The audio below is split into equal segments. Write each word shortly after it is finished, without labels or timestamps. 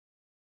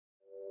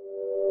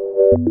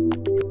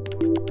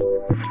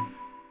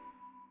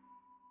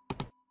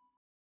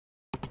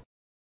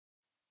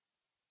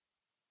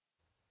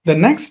The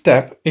next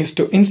step is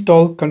to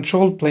install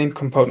control plane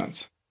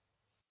components.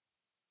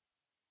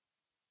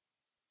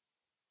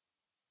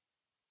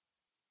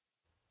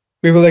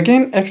 We will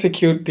again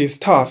execute these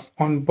tasks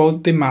on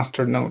both the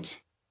master nodes.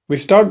 We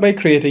start by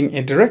creating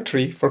a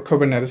directory for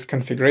Kubernetes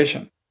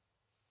configuration.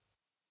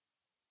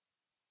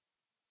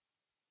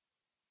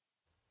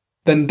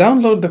 Then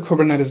download the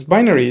Kubernetes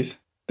binaries.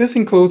 This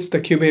includes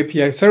the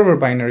kube-apiserver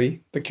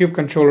binary, the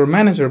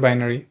kube-controller-manager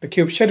binary, the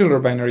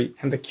kube-scheduler binary,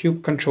 and the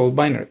kube-control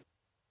binary.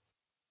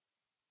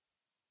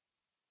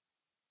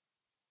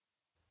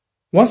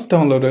 Once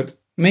downloaded,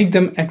 make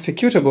them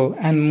executable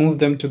and move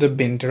them to the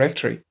bin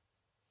directory.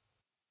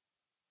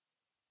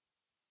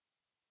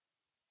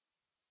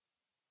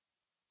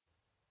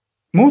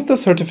 Move the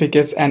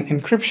certificates and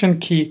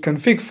encryption key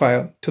config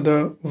file to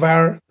the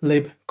var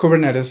lib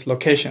Kubernetes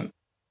location.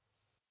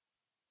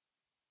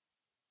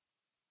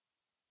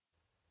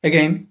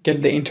 Again,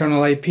 get the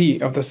internal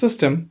IP of the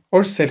system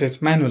or set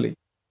it manually.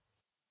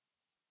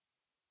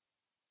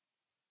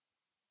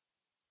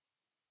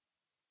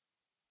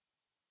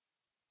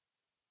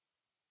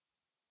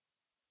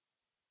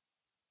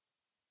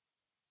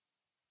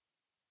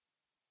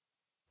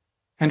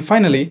 And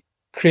finally,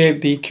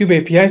 create the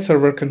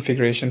kube-apiserver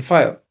configuration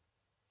file.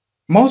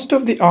 Most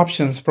of the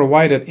options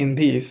provided in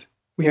these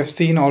we have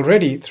seen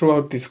already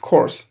throughout this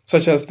course,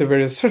 such as the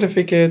various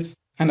certificates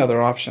and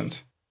other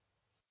options.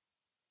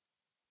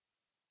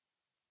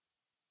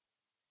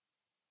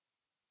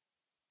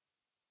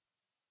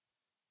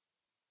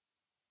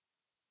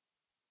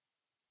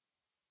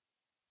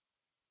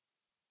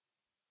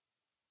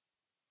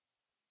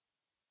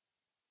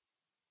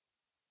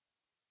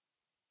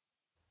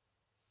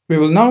 We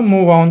will now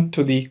move on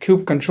to the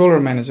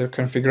kube-controller-manager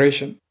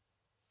configuration.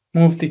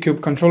 Move the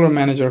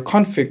kube-controller-manager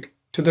config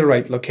to the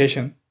right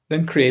location,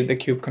 then create the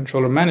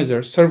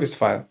kube-controller-manager service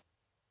file.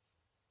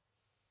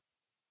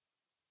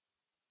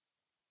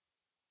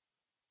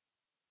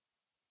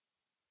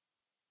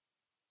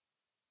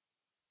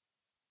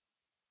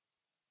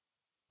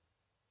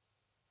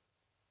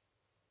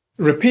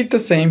 Repeat the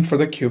same for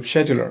the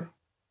kube-scheduler.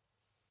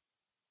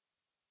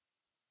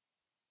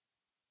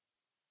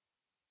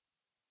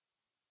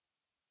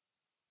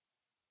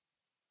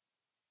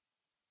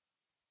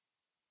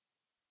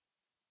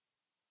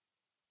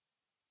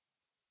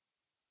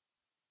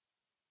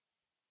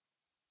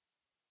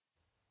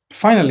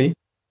 Finally,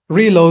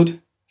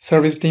 reload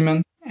service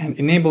daemon and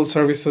enable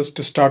services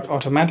to start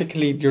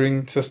automatically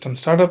during system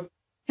startup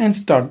and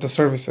start the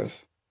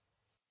services.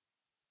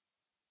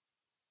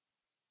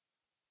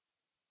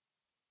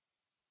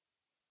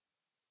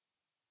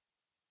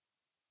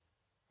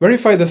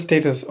 Verify the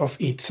status of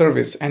each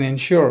service and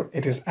ensure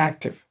it is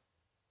active.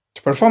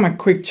 To perform a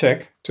quick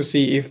check to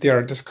see if they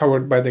are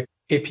discovered by the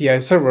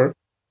API server,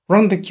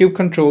 run the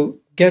kubecontrol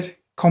get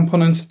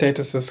component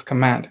statuses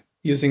command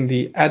using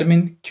the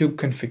admin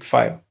kubeconfig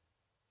file.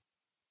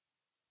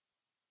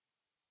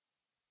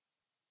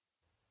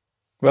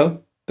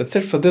 Well, that's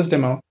it for this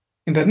demo.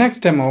 In the next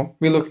demo,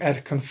 we look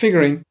at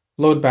configuring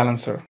load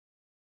balancer.